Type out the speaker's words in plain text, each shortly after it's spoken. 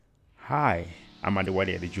Hi, I'm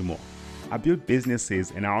Adewale Adejumo. I build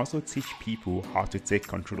businesses and I also teach people how to take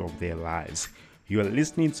control of their lives. You are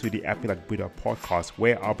listening to the Happy Like Buddha podcast,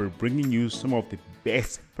 where I'll be bringing you some of the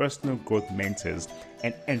best personal growth mentors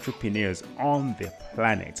and entrepreneurs on the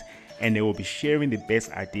planet, and they will be sharing the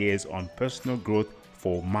best ideas on personal growth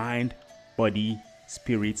for mind, body,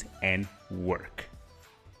 spirit, and work.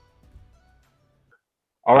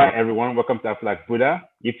 All right, everyone, welcome to Happy Like Buddha.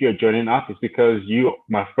 If you're joining us, it's because you,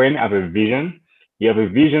 my friend, have a vision. You have a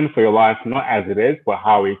vision for your life, not as it is, but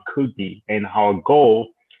how it could be. And our goal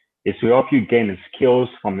is to help you gain the skills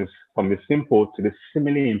from the simple to the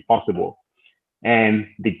seemingly impossible. And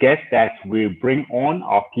the guests that we bring on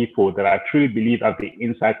are people that I truly believe have the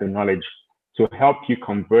insight and knowledge to help you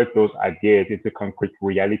convert those ideas into concrete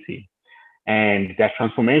reality. And that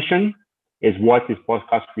transformation is what this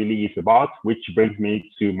podcast really is about, which brings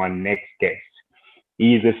me to my next guest.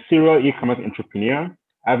 He is a serial e-commerce entrepreneur,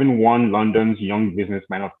 having won London's Young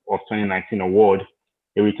Businessman of 2019 award.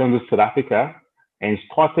 He returned to South Africa and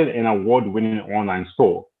started an award-winning online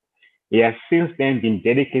store. He has since then been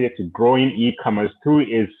dedicated to growing e-commerce through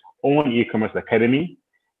his own e-commerce academy.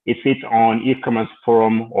 He sits on e-commerce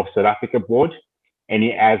forum of South Africa board, and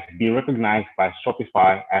he has been recognized by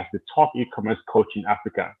Shopify as the top e-commerce coach in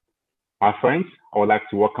Africa. My friends, I would like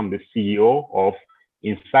to welcome the CEO of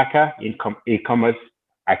Insaka E-commerce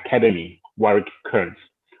Academy, Warwick Kearns.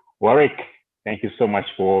 Warwick, thank you so much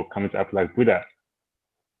for coming to Happy Like Buddha.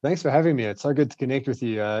 Thanks for having me. It's so good to connect with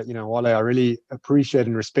you. Wale, I really appreciate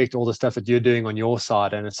and respect all the stuff that you're doing on your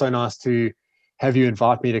side. And it's so nice to have you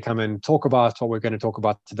invite me to come and talk about what we're going to talk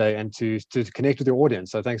about today and to connect with your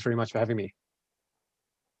audience. So thanks very much for having me.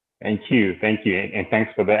 Thank you. And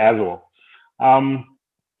thanks for that as well.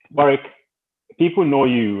 Warwick, people that know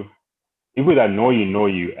you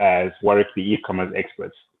as Warwick, the e-commerce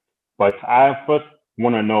experts. But I first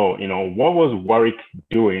want to know, what was Warwick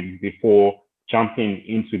doing before jumping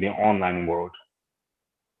into the online world?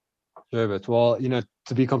 Sure, but well, to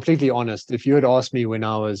be completely honest, if you had asked me when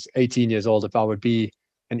I was 18 years old if I would be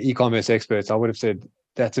an e-commerce expert, I would have said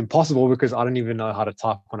that's impossible because I don't even know how to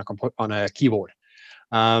type on a keyboard.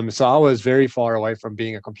 So I was very far away from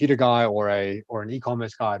being a computer guy or an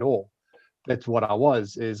e-commerce guy at all. But what I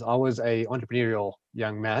was a entrepreneurial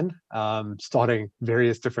young man, starting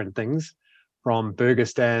various different things, from burger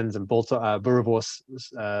stands and boerewors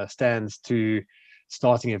stands to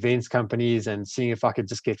starting events companies and seeing if I could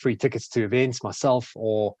just get free tickets to events myself.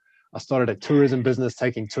 Or I started a tourism business,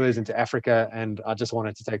 taking tours into Africa, and I just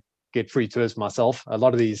wanted to get free tours myself. A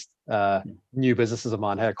lot of these new businesses of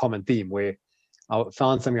mine had a common theme where I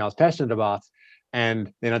found something I was passionate about,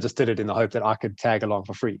 and then I just did it in the hope that I could tag along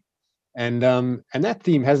for free. And that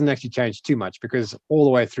theme hasn't actually changed too much because all the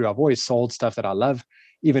way through, I've always sold stuff that I love.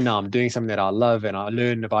 Even now, I'm doing something that I love, and I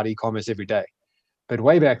learn about e-commerce every day. But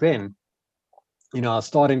way back then, I was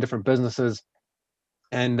starting different businesses,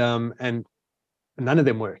 and none of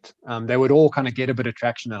them worked. They would all kind of get a bit of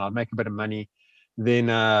traction, and I'd make a bit of money. Then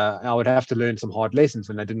I would have to learn some hard lessons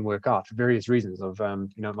when they didn't work out for various reasons of,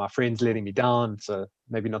 my friends letting me down. So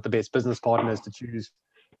maybe not the best business partners to choose,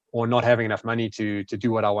 or not having enough money to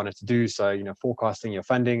do what I wanted to do. So, forecasting your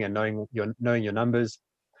funding and knowing your numbers.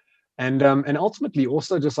 And ultimately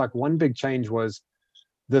also just like one big change was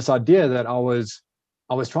this idea that I was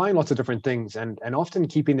trying lots of different things and often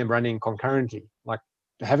keeping them running concurrently, like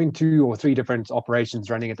having 2 or 3 different operations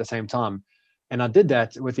running at the same time. And I did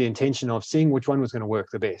that with the intention of seeing which one was going to work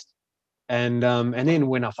the best. And then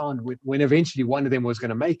when I found when eventually one of them was going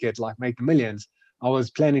to make the millions, I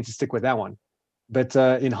was planning to stick with that one. But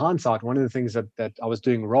in hindsight, one of the things that I was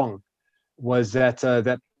doing wrong was that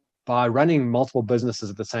by running multiple businesses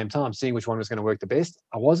at the same time, seeing which one was going to work the best,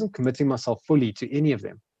 I wasn't committing myself fully to any of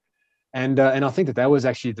them. And I think that was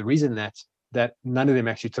actually the reason that none of them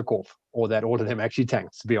actually took off, or that all of them actually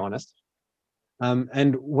tanked, to be honest.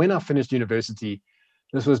 And when I finished university,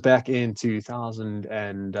 this was back in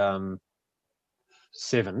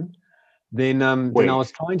 2007. Then I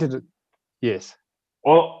was trying to yes.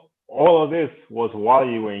 All of this was while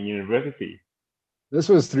you were in university. This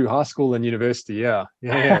was through high school and university. Yeah.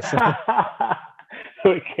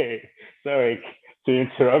 Okay, sorry to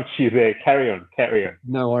interrupt you there. Carry on.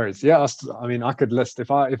 No worries. Yeah, I could list if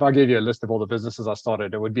I gave you a list of all the businesses I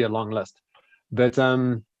started, it would be a long list. But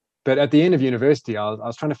at the end of university, I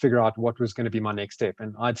was trying to figure out what was going to be my next step,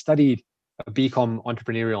 and I'd studied a BCom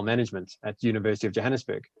entrepreneurial management at the University of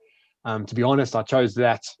Johannesburg. To be honest, I chose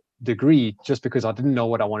that degree just because I didn't know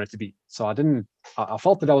what I wanted to be. So I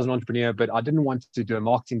felt that I was an entrepreneur, but I didn't want to do a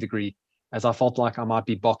marketing degree, as I felt like I might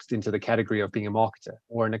be boxed into the category of being a marketer,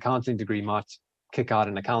 or an accounting degree might kick out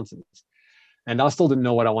an accountant. And I still didn't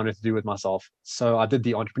know what I wanted to do with myself. So I did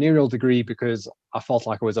the entrepreneurial degree because I felt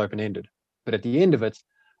like it was open-ended. But at the end of it,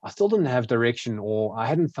 I still didn't have direction, or I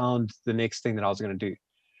hadn't found the next thing that I was going to do.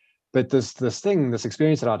 But this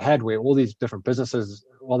experience that I'd had where all these different businesses,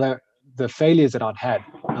 well, the failures that I'd had,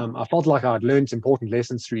 I felt like I'd learned important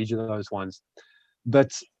lessons through each of those ones.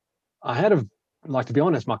 But I had like, to be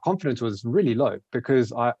honest, my confidence was really low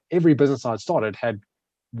because every business I'd started had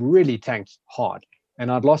really tanked hard,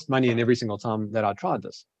 and I'd lost money in every single time that I tried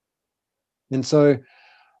this. And so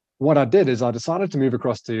what I did is I decided to move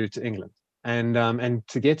across to England and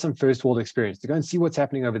to get some first world experience, to go and see what's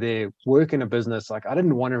happening over there, work in a business. Like, I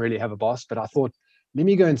didn't want to really have a boss, but I thought, let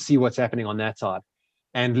me go and see what's happening on that side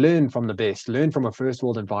and learn from the best, learn from a first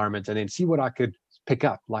world environment, and then see what I could pick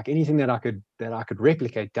up, like anything that I could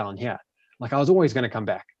replicate down here. Like, I was always going to come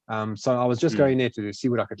back. So I was just going there to see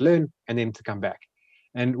what I could learn and then to come back.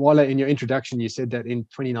 And Wale, in your introduction, you said that in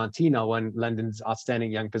 2019, I won London's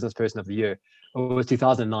Outstanding Young Business Person of the Year. It was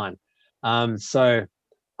 2009. So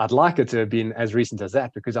I'd like it to have been as recent as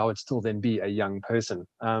that, because I would still then be a young person.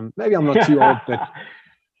 Maybe I'm not too old,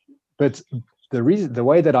 but the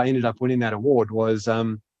way that I ended up winning that award was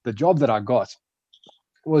the job that I got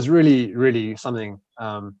was really, really something.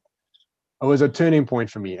 It was a turning point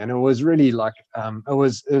for me, and it was really like it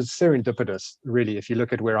was serendipitous, really, if you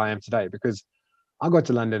look at where I am today, because I got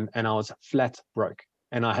to London and I was flat broke,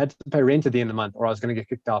 and I had to pay rent at the end of the month, or I was going to get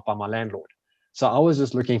kicked out by my landlord. So I was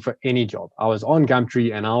just looking for any job. I was on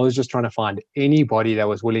Gumtree, and I was just trying to find anybody that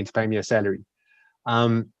was willing to pay me a salary.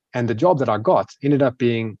 And the job that I got ended up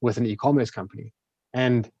being with an e-commerce company.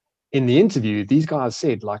 And in the interview, these guys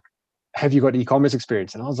said, like, have you got e-commerce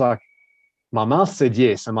experience? And I was like, my mouth said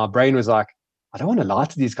yes, and my brain was like, I don't want to lie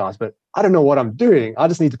to these guys, but I don't know what I'm doing. I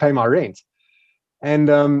just need to pay my rent.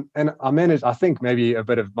 And I managed, I think maybe a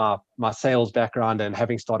bit of my sales background and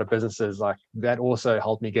having started businesses, like that also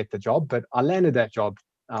helped me get the job. But I landed that job.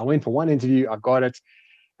 I went for one interview, I got it,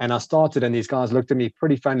 and I started, and these guys looked at me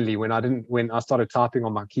pretty funnily when I started typing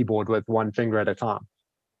on my keyboard with one finger at a time.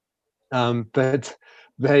 But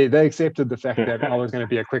they accepted the fact that I was going to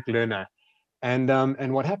be a quick learner.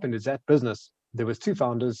 And what happened is, that business, there was two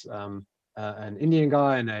founders, an Indian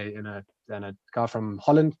guy and a guy from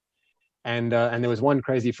Holland, and there was one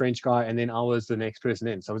crazy French guy, and then I was the next person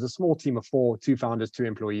in. So it was a small team of four, two founders, two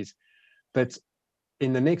employees. But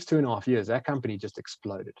in the next 2.5 years, that company just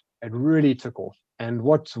exploded. It really took off. And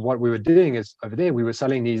what we were doing is, over there, we were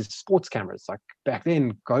selling these sports cameras. Like, back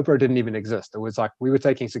then, GoPro didn't even exist. It was like we were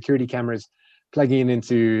taking security cameras, plugging it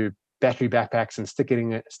into battery backpacks and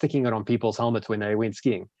sticking it on people's helmets when they went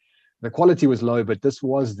skiing. The quality was low, but this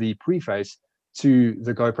was the preface to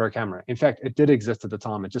the GoPro camera. In fact, it did exist at the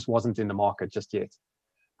time. It just wasn't in the market just yet.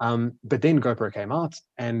 But then GoPro came out,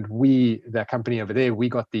 and that company over there, we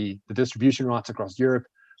got the distribution rights across Europe.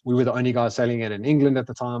 We were the only guys selling it in England at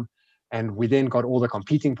the time. And we then got all the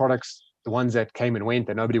competing products, the ones that came and went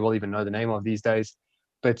that nobody will even know the name of these days.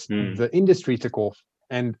 But the industry took off,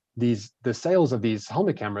 and the sales of these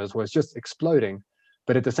helmet cameras was just exploding.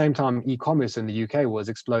 But at the same time, e-commerce in the UK was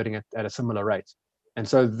exploding at a similar rate. And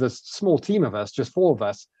so this small team of us, just four of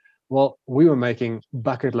us, well, we were making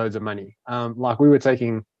bucket loads of money. Like, we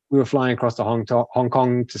were flying across to Hong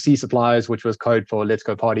Kong to see suppliers, which was code for let's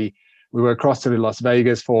go party. We were across to Las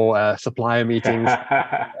Vegas for supplier meetings,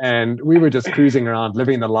 and we were just cruising around,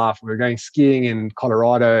 living the life. We were going skiing in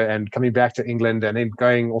Colorado and coming back to England, and then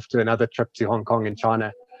going off to another trip to Hong Kong and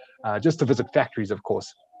China, just to visit factories, of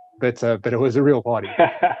course. But it was a real party.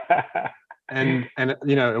 And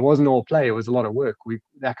it wasn't all play. It was a lot of work.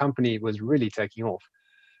 That company was really taking off.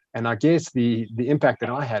 And I guess the impact that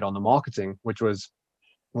I had on the marketing, which was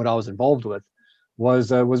what I was involved with,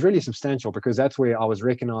 was really substantial, because that's where I was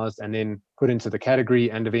recognized and then put into the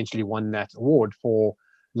category, and eventually won that award for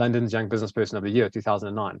London's Young Business Person of the Year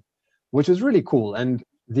 2009, which was really cool. And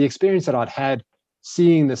the experience that I'd had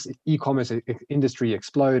seeing this e-commerce industry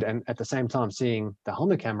explode, and at the same time seeing the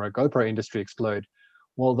helmet camera GoPro industry explode,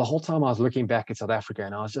 well, the whole time I was looking back at South Africa,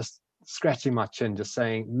 and I was just scratching my chin, just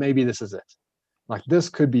saying, maybe this is it. Like, this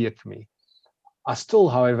could be it for me. I still,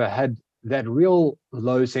 however, had that real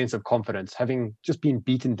low sense of confidence, having just been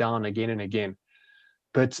beaten down again and again.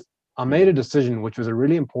 But I made a decision, which was a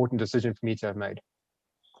really important decision for me to have made.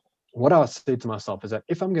 What I said to myself is that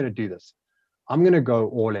if I'm going to do this, I'm going to go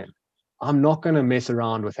all in. I'm not going to mess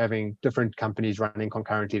around with having different companies running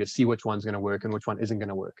concurrently to see which one's going to work and which one isn't going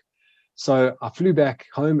to work. So I flew back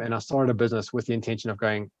home and I started a business with the intention of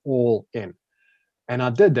going all in. And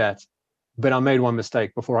I did that, but I made one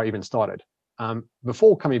mistake before I even started.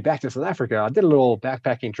 Before coming back to South Africa, I did a little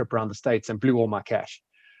backpacking trip around the States and blew all my cash.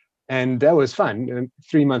 And that was fun. And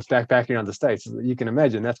 3 months backpacking around the States, you can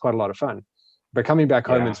imagine that's quite a lot of fun. But coming back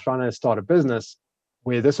home and trying to start a business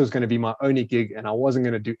where this was going to be my only gig and I wasn't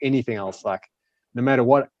going to do anything else, like no matter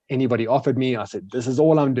what anybody offered me, I said, this is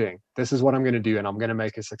all I'm doing. This is what I'm going to do. And I'm going to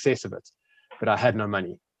make a success of it. But I had no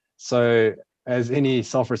money. So as any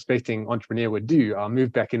self-respecting entrepreneur would do, I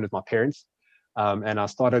moved back in with my parents, and I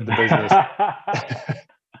started the business.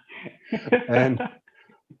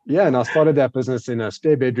 and I started that business in a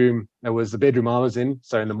spare bedroom. It was the bedroom I was in.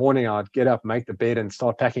 So in the morning, I'd get up, make the bed, and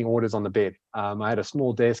start packing orders on the bed. I had a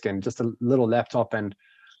small desk and just a little laptop, and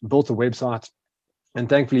built a website. And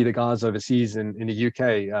thankfully, the guys overseas in the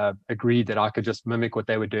UK agreed that I could just mimic what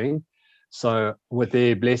they were doing. So with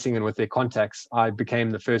their blessing and with their contacts, I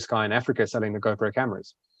became the first guy in Africa selling the GoPro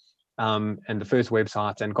cameras, and the first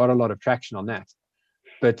website, and got a lot of traction on that.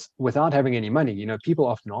 But without having any money, people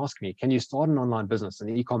often ask me, can you start an online business,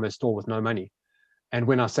 an e-commerce store with no money? And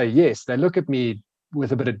when I say yes, they look at me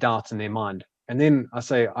with a bit of doubt in their mind. And then I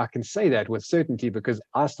say, I can say that with certainty because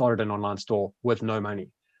I started an online store with no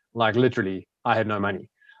money. Like literally, I had no money.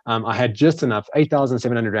 I had just enough,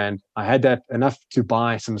 8,700 Rand. I had that enough to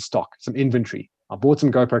buy some stock, some inventory. I bought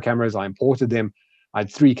some GoPro cameras. I imported them. I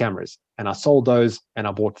had 3 cameras and I sold those and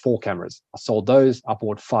I bought 4 cameras. I sold those. I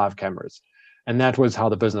bought 5 cameras. And that was how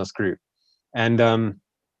the business grew. And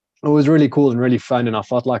it was really cool and really fun. And I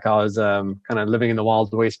felt like I was kind of living in the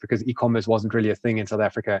Wild West because e-commerce wasn't really a thing in South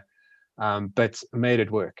Africa, but made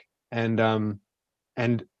it work. And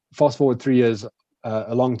fast forward 3 years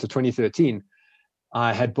along to 2013,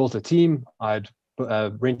 I had built a team. I'd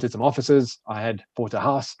rented some offices. I had bought a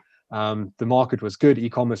house. The market was good.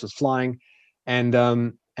 E-commerce was flying. And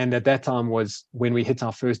at that time was when we hit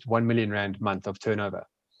our first 1 million Rand month of turnover.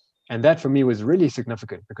 And that for me was really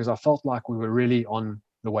significant because I felt like we were really on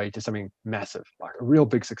the way to something massive, like a real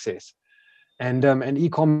big success. And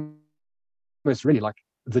e-commerce really, like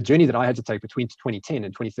the journey that I had to take between 2010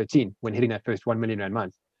 and 2013 when hitting that first 1 million Rand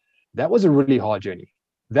month, that was a really hard journey.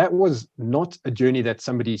 That was not a journey that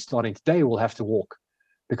somebody starting today will have to walk,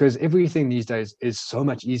 because everything these days is so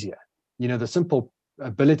much easier. The simple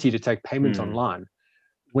ability to take payments online.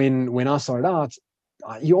 When I started out,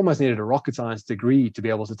 you almost needed a rocket science degree to be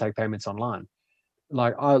able to take payments online.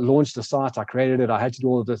 Like I launched the site, I created it, I had to do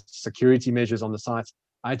all of the security measures on the site.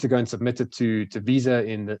 I had to go and submit it to Visa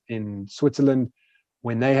in Switzerland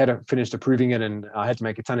when they had finished approving it, and I had to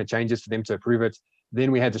make a ton of changes for them to approve it. Then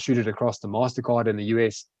we had to shoot it across to MasterCard in the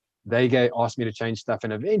US. They asked me to change stuff,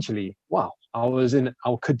 and eventually, wow,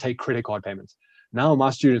 I could take credit card payments. Now my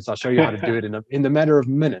students, I'll show you how to do it in the matter of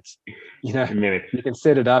minutes. You can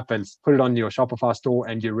set it up and put it on your Shopify store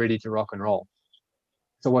and you're ready to rock and roll.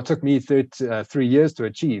 So what took me 3 years to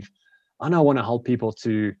achieve, I now want to help people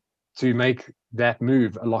to make that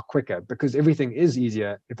move a lot quicker, because everything is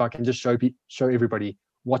easier if I can just show everybody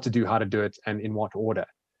what to do, how to do it, and in what order.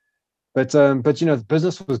 But the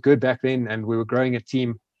business was good back then, and we were growing a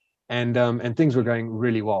team, and things were going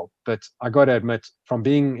really well. But I got to admit, from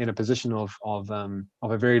being in a position of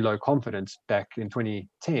a very low confidence back in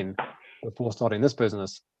 2010, before starting this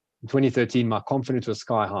business, in 2013, my confidence was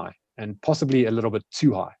sky high and possibly a little bit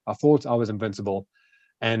too high. I thought I was invincible,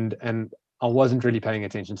 and I wasn't really paying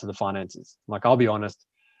attention to the finances. Like, I'll be honest,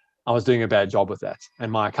 I was doing a bad job with that.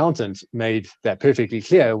 And my accountant made that perfectly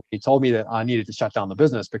clear. He told me that I needed to shut down the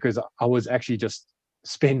business because I was actually just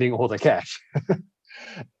spending all the cash.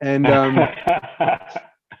 And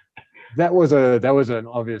that was an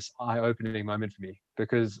obvious eye-opening moment for me,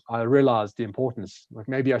 because I realized the importance. Like,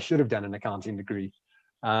 maybe I should have done an accounting degree.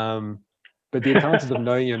 But the importance of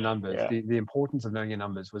knowing your numbers, the importance of knowing your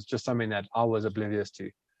numbers was just something that I was oblivious to.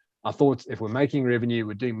 I thought if we're making revenue,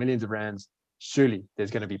 we're doing millions of rands, surely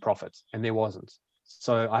there's going to be profit, and there wasn't.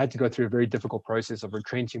 So I had to go through a very difficult process of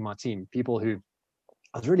retrenching my team, people who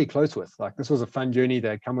I was really close with. Like, this was a fun journey. They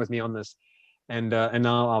had come with me on this, and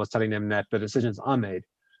now I was telling them that the decisions I made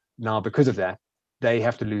now, because of that, they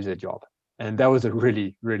have to lose their job, and that was a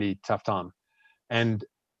really, really tough time. And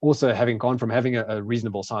also, having gone from having a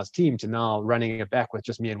reasonable sized team to now running it back with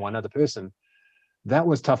just me and one other person, that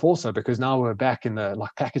was tough also, because now we're back in the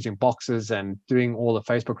packaging boxes and doing all the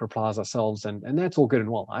Facebook replies ourselves, and that's all good and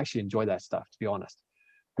well. I actually enjoy that stuff, to be honest,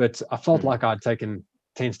 but I felt like I'd taken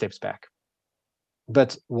 10 steps back.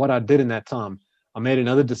 But what I did in that time, I made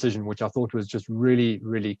another decision which I thought was just really,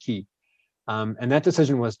 really key, and that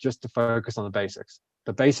decision was just to focus on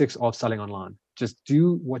the basics of selling online. Just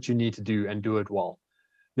do what you need to do and do it well.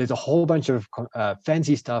 There's a whole bunch of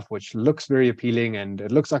fancy stuff which looks very appealing, and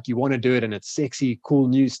it looks like you want to do it, and it's sexy, cool,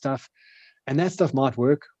 new stuff. And that stuff might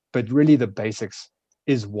work, but really the basics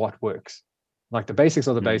is what works. Like the basics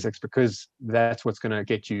are the basics, because that's what's going to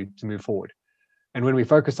get you to move forward. And when we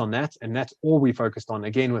focused on that, and that's all we focused on,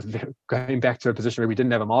 again, with going back to a position where we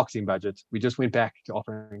didn't have a marketing budget, we just went back to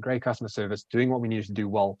offering great customer service, doing what we needed to do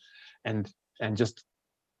well, and just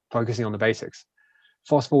focusing on the basics.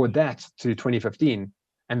 Fast forward that to 2015,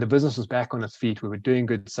 and the business was back on its feet. We were doing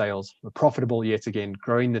good sales, we're profitable yet again,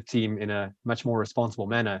 growing the team in a much more responsible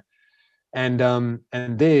manner. And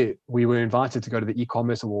there we were invited to go to the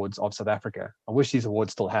e-commerce awards of South Africa. I wish these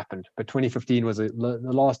awards still happened, but 2015 was the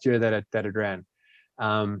last year that it ran.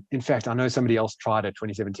 In fact, I know somebody else tried it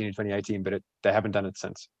 2017 and 2018, but they haven't done it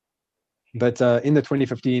since. But in the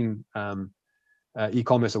 2015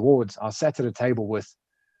 e-commerce awards, I sat at a table with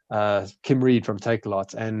Kim Reed from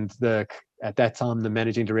Takealot, and at that time the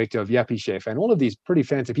managing director of Yuppiechef, and all of these pretty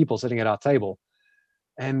fancy people sitting at our table.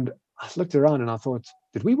 And I looked around and I thought,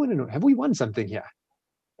 did we win? Have we won something here?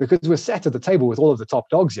 Because we're sat at the table with all of the top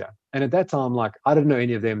dogs here. And at that time, like, I didn't know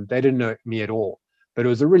any of them. They didn't know me at all. But it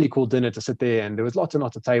was a really cool dinner to sit there, and there was lots and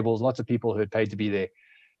lots of tables, lots of people who had paid to be there.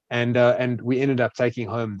 And we ended up taking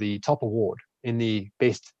home the top award in the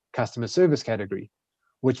best customer service category,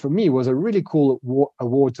 which for me was a really cool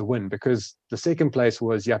award to win, because the second place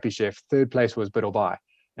was Yuppiechef, third place was Bid or Buy,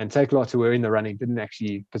 and Takealot, who were in the running, didn't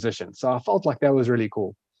actually position. So I felt like that was really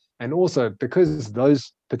cool. And also because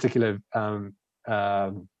those particular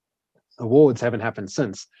awards haven't happened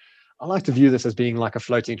since, I like to view this as being like a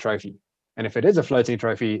floating trophy. And if it is a floating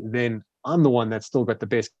trophy, then I'm the one that's still got the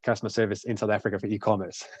best customer service in South Africa for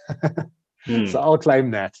e-commerce. So I'll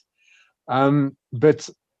claim that. But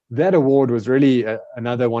that award was really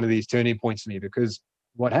another one of these turning points for me, because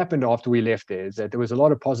what happened after we left there is that there was a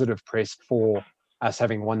lot of positive press for us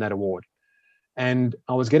having won that award. And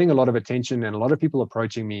I was getting a lot of attention and a lot of people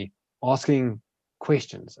approaching me asking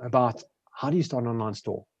questions about, how do you start an online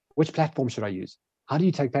store? Which platform should I use? How do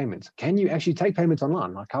you take payments? Can you actually take payments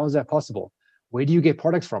online? Like, how is that possible? Where do you get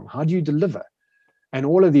products from? How do you deliver? And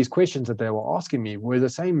all of these questions that they were asking me were the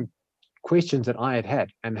same questions that I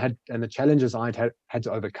had and the challenges I had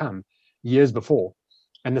to overcome years before.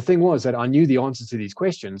 And the thing was that I knew the answers to these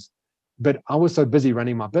questions, but I was so busy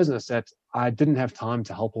running my business that I didn't have time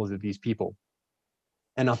to help all of these people.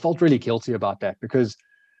 And I felt really guilty about that, because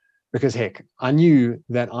heck, I knew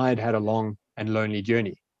that I had had a long and lonely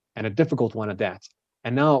journey, and a difficult one at that.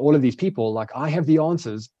 And now all of these people, like, I have the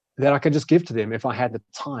answers that I could just give to them if I had the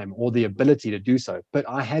time or the ability to do so, but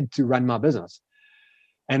I had to run my business.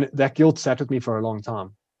 And that guilt sat with me for a long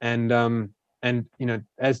time. And you know,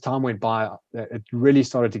 as time went by, it really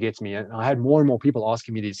started to get to me. And I had more and more people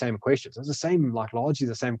asking me these same questions. It was the same, like, largely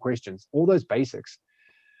the same questions, all those basics.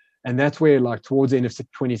 And that's where, like, towards the end of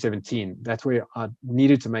 2017, that's where I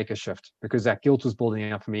needed to make a shift, because that guilt was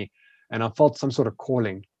building up for me. And I felt some sort of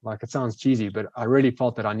calling. Like, it sounds cheesy, but I really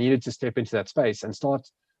felt that I needed to step into that space and start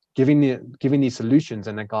giving these solutions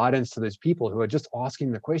and the guidance to those people who are just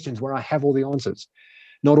asking the questions where I have all the answers.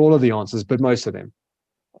 Not all of the answers, but most of them.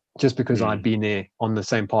 Just because I'd been there on the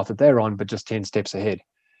same path that they're on, but just 10 steps ahead.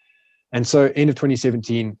 And so end of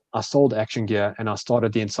 2017, I sold Action Gear and I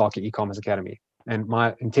started the Insake e-commerce academy. And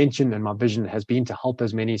my intention and my vision has been to help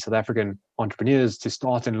as many South African entrepreneurs to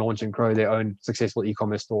start and launch and grow their own successful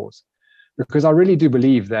e-commerce stores. Because I really do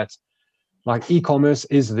believe that, like, e-commerce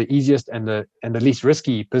is the easiest and the least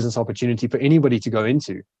risky business opportunity for anybody to go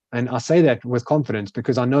into. And I say that with confidence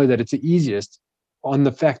because I know that it's the easiest on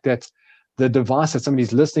the fact that the device that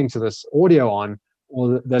somebody's listening to this audio on,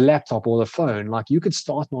 or the laptop or the phone, like, you could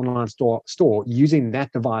start an online store using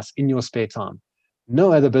that device in your spare time.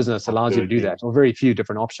 No other business allows you to do that, or very few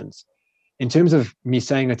different options. In terms of me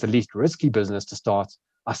saying it's the least risky business to start,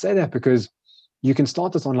 I say that because you can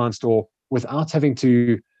start this online store without having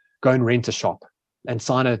to go and rent a shop and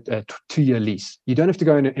sign a 2-year lease. You don't have to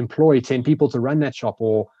go and employ 10 people to run that shop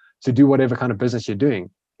or to do whatever kind of business you're doing.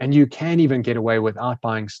 And you can even get away without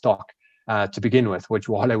buying stock to begin with, which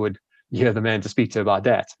Wale you're the man to speak to about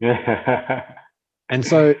that. And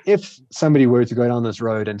so if somebody were to go down this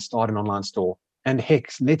road and start an online store, and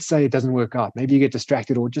heck, let's say it doesn't work out, maybe you get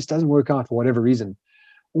distracted or it just doesn't work out for whatever reason,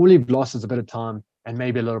 all you've lost is a bit of time and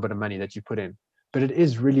maybe a little bit of money that you put in. But it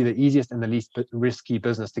is really the easiest and the least risky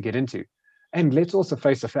business to get into. And let's also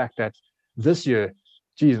face the fact that this year,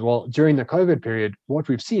 during the COVID period, what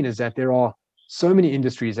we've seen is that there are so many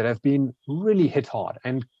industries that have been really hit hard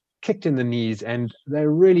and kicked in the knees, and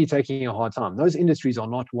they're really taking a hard time. Those industries are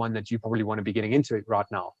not one that you probably want to be getting into right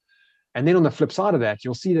now. And then on the flip side of that,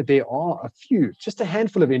 you'll see that there are just a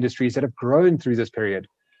handful of industries that have grown through this period.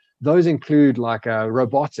 Those include like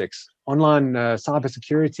robotics, online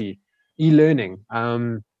cybersecurity, e-learning,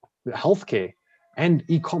 healthcare, and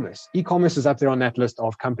e-commerce. E-commerce is up there on that list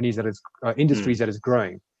of companies that is industries that is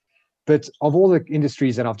growing. But of all the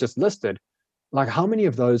industries that I've just listed, like how many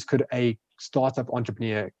of those could a startup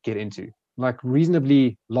entrepreneur get into? Like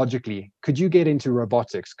reasonably logically, could you get into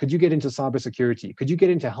robotics? Could you get into cybersecurity? Could you get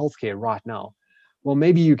into healthcare right now? Well,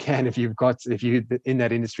 maybe you can if you're in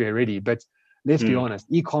that industry already. But let's be honest,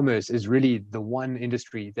 e-commerce is really the one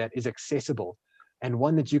industry that is accessible and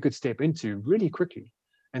one that you could step into really quickly.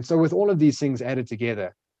 And so with all of these things added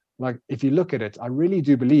together, like if you look at it, I really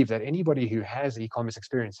do believe that anybody who has e-commerce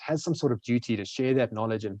experience has some sort of duty to share that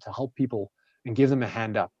knowledge and to help people and give them a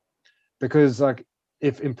hand up. Because like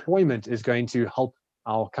if employment is going to help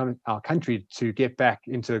our country to get back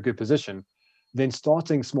into a good position, then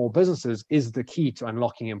starting small businesses is the key to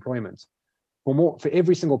unlocking employment. For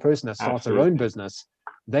every single person that starts their own business,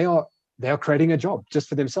 they are creating a job just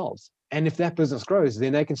for themselves. And if that business grows,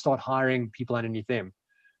 then they can start hiring people underneath them.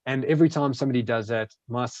 And every time somebody does that,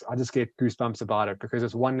 I just get goosebumps about it, because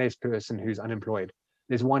it's one less person who's unemployed.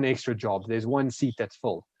 There's one extra job. There's one seat that's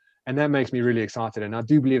full. And that makes me really excited. And I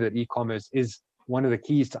do believe that e-commerce is one of the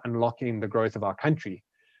keys to unlocking the growth of our country.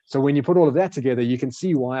 So when you put all of that together, you can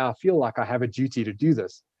see why I feel like I have a duty to do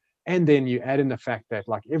this. And then you add in the fact that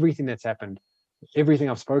like everything that's happened, everything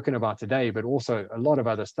I've spoken about today, but also a lot of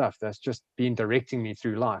other stuff that's just been directing me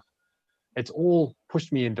through life, it's all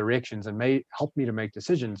pushed me in directions and may help me to make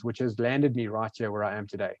decisions, which has landed me right here where I am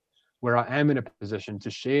today, where I am in a position to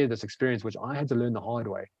share this experience, which I had to learn the hard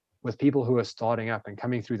way, with people who are starting up and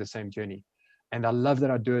coming through the same journey. And I love that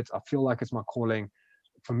I do it. I feel like it's my calling.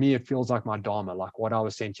 For me, it feels like my dharma, like what I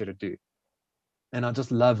was sent here to do. And I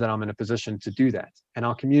just love that I'm in a position to do that. And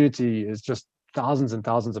our community is just thousands and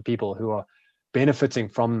thousands of people who are benefiting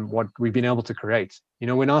from what we've been able to create. You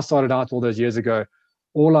know, when I started out all those years ago,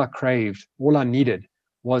 all I craved, all I needed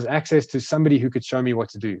was access to somebody who could show me what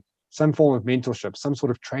to do, some form of mentorship, some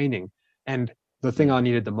sort of training. And the thing I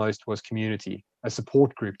needed the most was community, a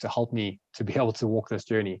support group to help me to be able to walk this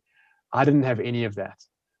journey. I didn't have any of that.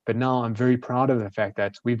 But now I'm very proud of the fact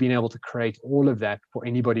that we've been able to create all of that for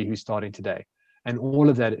anybody who's starting today. And all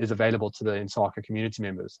of that is available to the Insaka community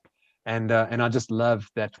members. And I just love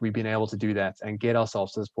that we've been able to do that and get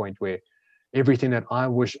ourselves to this point where everything that I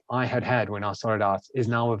wish I had when I started out is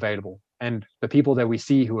now available. And the people that we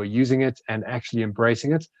see who are using it and actually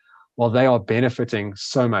embracing it, well, they are benefiting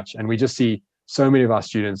so much. And we just see so many of our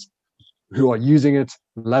students who are using it,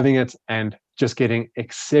 loving it, and just getting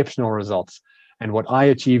exceptional results. And what I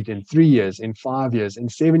achieved in 3 years, in 5 years, in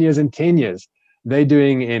 7 years, in 10 years, they're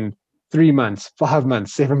doing in 3 months, 5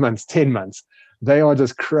 months, 7 months, 10 months. They are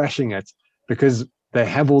just crushing it because they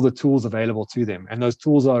have all the tools available to them. And those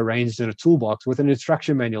tools are arranged in a toolbox with an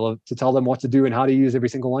instruction manual to tell them what to do and how to use every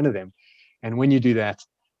single one of them. And when you do that,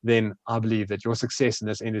 then I believe that your success in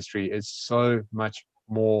this industry is so much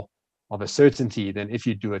more of a certainty than if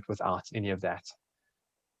you do it without any of that.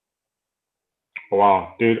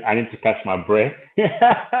 Wow, dude, I need to catch my breath.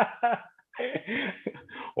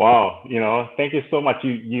 Wow, you know, thank you so much.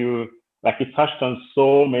 You touched on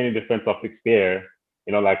so many different topics there.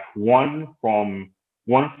 You know, like one from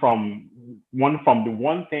the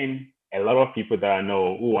one thing a lot of people that I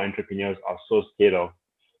know who are entrepreneurs are so scared of,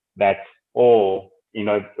 that all, you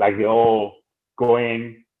know, like they're all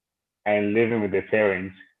going and living with their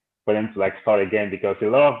parents for them to like start again, because a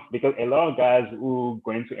lot of guys who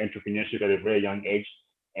go into entrepreneurship at a very young age,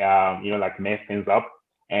 you know, like mess things up,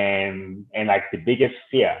 and like the biggest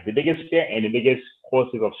fear and the biggest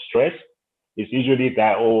causes of stress is usually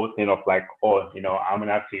that old thing of like, oh, you know, I'm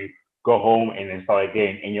gonna have to go home and then start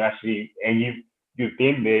again. And you've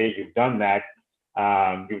been there, you've done that,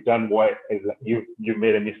 you've done what is you've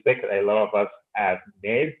made a mistake that a lot of us have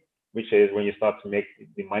made, which is when you start to make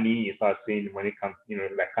the money, you start seeing the money come, you know,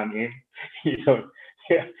 like come in, you know,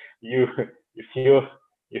 you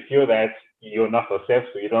feel that you're not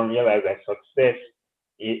successful. You don't realize that success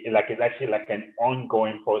is actually like an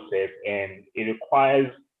ongoing process, and it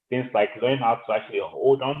requires things like learning how to actually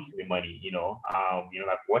hold on to the money, you know,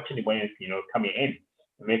 like watching the money, you know, coming in,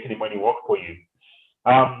 making the money work for you.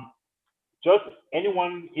 Just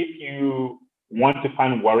anyone, if you want to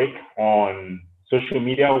find Warwick on social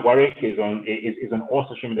media, Warwick is on all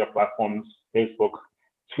social media platforms: Facebook,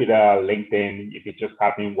 Twitter, LinkedIn. If you just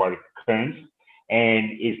type in Warwick Kearns,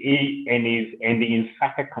 and the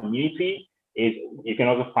Insaka community is, you can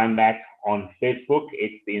also find that on Facebook.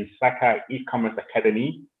 It's the Insaka E-commerce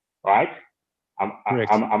Academy, right? Am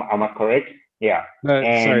I correct? Yeah. No,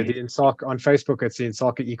 sorry, the Insaka on Facebook, it's the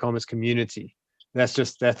Insaka e-commerce community.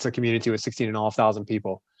 That's a community with 16,500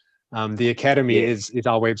 people. The academy is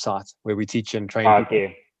our website where we teach and train people.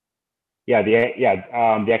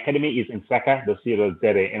 The academy is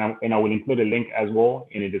insaka.co.za, and I will include a link as well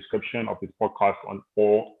in the description of this podcast on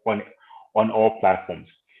all platforms.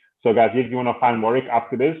 So guys, if you want to find Warwick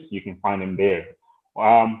after this, you can find him there.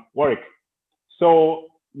 Warwick, so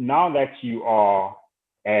now that you are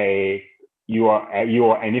an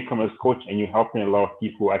e-commerce coach and you're helping a lot of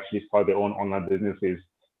people actually start their own online businesses,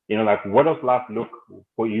 like what does life look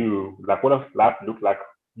for you? Like what does life look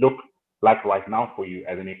like right now for you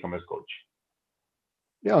as an e-commerce coach?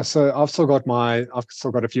 Yeah, so I've still got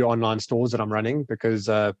a few online stores that I'm running because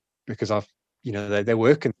I've they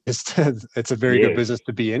work, and it's a very good business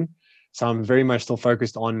to be in. So I'm very much still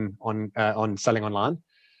focused on selling online.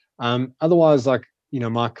 Otherwise,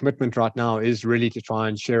 my commitment right now is really to try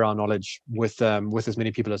and share our knowledge with as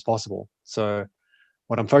many people as possible. So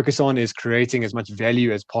what I'm focused on is creating as much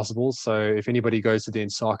value as possible. So if anybody goes to the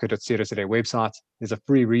insaka.co.za website, there's a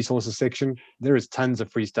free resources section. There is tons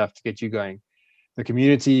of free stuff to get you going. The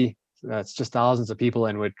community, it's just thousands of people,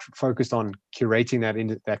 and we're focused on curating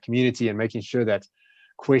that community and making sure that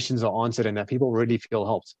questions are answered and that people really feel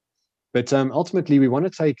helped. But ultimately,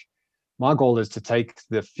 my goal is to take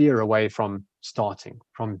the fear away from starting,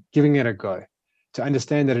 from giving it a go, to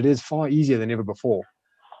understand that it is far easier than ever before.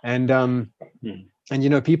 And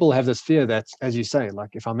people have this fear that, as you say, like,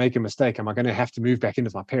 if I make a mistake, am I going to have to move back in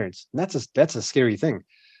with my parents? And that's a scary thing.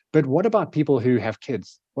 But what about people who have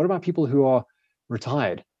kids? What about people who are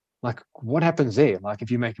retired? Like, what happens there? Like,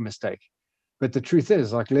 if you make a mistake? But the truth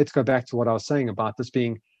is, like, let's go back to what I was saying about this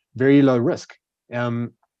being very low risk.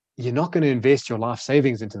 You're not going to invest your life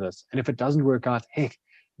savings into this, and if it doesn't work out, heck,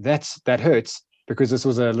 that hurts, because this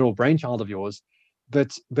was a little brainchild of yours.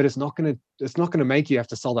 But it's not going to make you have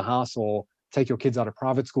to sell the house or take your kids out of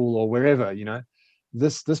private school or wherever.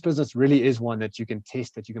 This business really is one that you can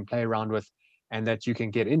test, that you can play around with, and that you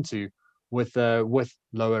can get into with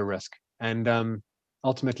lower risk. And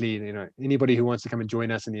ultimately, anybody who wants to come and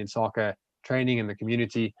join us in the Insaka training in the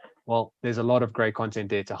community, well, there's a lot of great content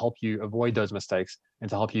there to help you avoid those mistakes and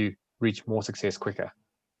to help you reach more success quicker.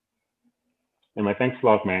 And thanks a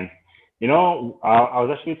lot, man. I was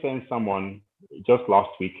actually telling someone just last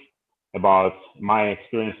week about my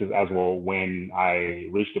experiences as well when I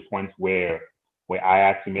reached the point where I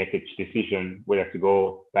had to make a decision whether to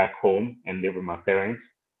go back home and live with my parents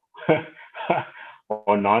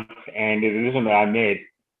or not. And the decision that I made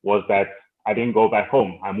was that I didn't go back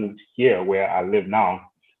home. I moved here where I live now,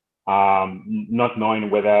 not knowing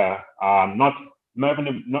whether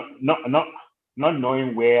not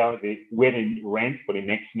knowing where the rent for the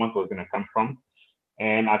next month was going to come from.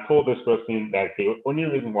 And I told this person that the only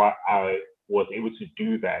reason why I was able to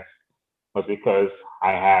do that was because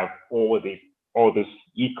I have all this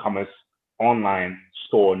e-commerce online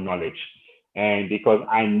store knowledge. And because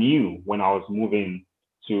I knew when I was moving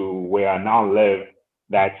to where I now live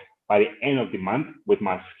that by the end of the month, with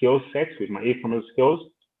my skill sets, with my e-commerce skills,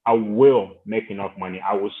 I will make enough money.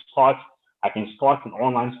 I can start an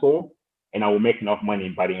online store and I will make enough money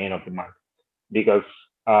by the end of the month. Because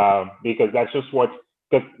that's just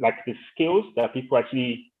because like the skills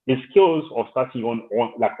of starting your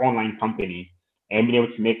own like online company and being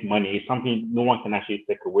able to make money is something no one can actually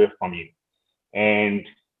take away from you. And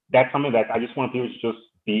that's something that I just want people to just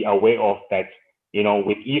be aware of, that,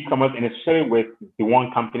 with e-commerce, and especially with the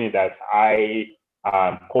one company that I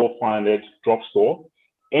co-founded, Dropstore,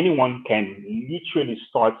 anyone can literally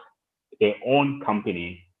start their own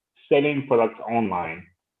company selling products online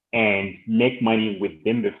and make money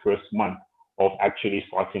within the first month of actually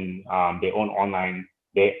starting their own online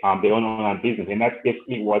business. And that's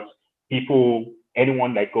basically what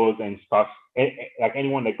anyone that goes and starts, like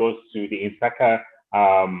anyone that goes to the Insaka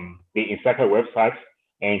website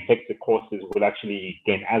and takes the courses will actually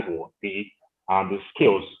gain as well, the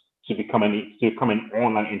skills to become an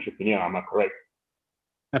online entrepreneur. Am I correct?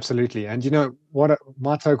 Absolutely. And what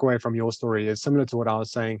my takeaway from your story is similar to what I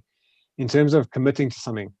was saying in terms of committing to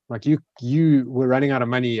something. Like, you were running out of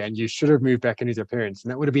money and you should have moved back in with your parents,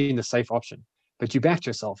 and that would have been the safe option. But you backed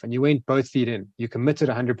yourself and you went both feet in. You committed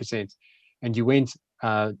 100%, and you went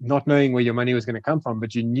not knowing where your money was going to come from,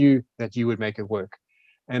 but you knew that you would make it work.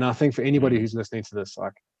 And I think for anybody who's listening to this,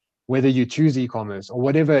 like, whether you choose e-commerce or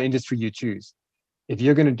whatever industry you choose, if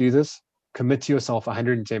you're going to do this, commit to yourself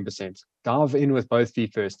 110%. Dive in with both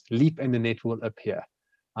feet first. Leap and the net will appear.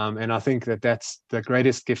 And I think that's the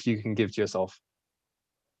greatest gift you can give to yourself.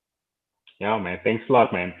 Yeah, man. Thanks a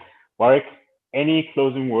lot, man. Warwick, any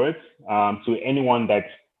closing words to anyone that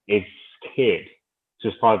is scared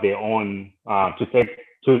to start their own,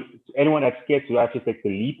 to anyone that's scared to actually take the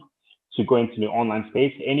leap to go into the online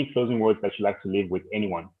space? Any closing words that you'd like to leave with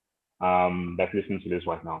anyone that's listening to this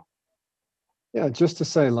right now? Yeah, just to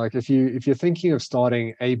say, like, if you're thinking of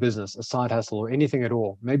starting a business, a side hustle, or anything at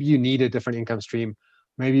all, maybe you need a different income stream,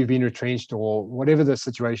 maybe you've been retrenched, or whatever the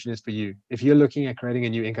situation is for you. If you're looking at creating a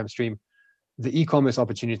new income stream, the e-commerce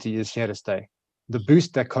opportunity is here to stay. The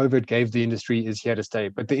boost that COVID gave the industry is here to stay,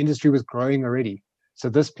 but the industry was growing already. So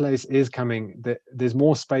this place is coming. There's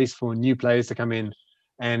more space for new players to come in,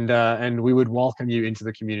 and we would welcome you into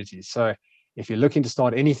the community. So if you're looking to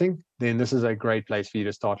start anything, then this is a great place for you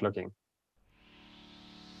to start looking.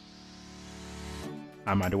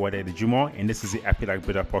 I'm Adewale Adejumo, and this is the Happy Like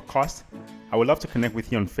Buddha podcast. I would love to connect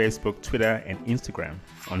with you on Facebook, Twitter, and Instagram.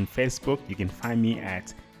 On Facebook, you can find me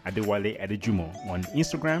at Adewale Adejumo, on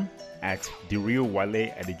Instagram at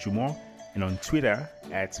TheRealWale Adejumo, and on Twitter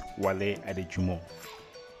at Wale Adejumo.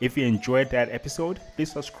 If you enjoyed that episode,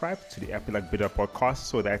 please subscribe to the Happy Like Buddha podcast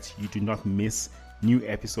so that you do not miss new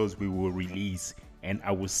episodes we will release. And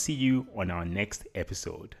I will see you on our next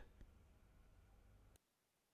episode.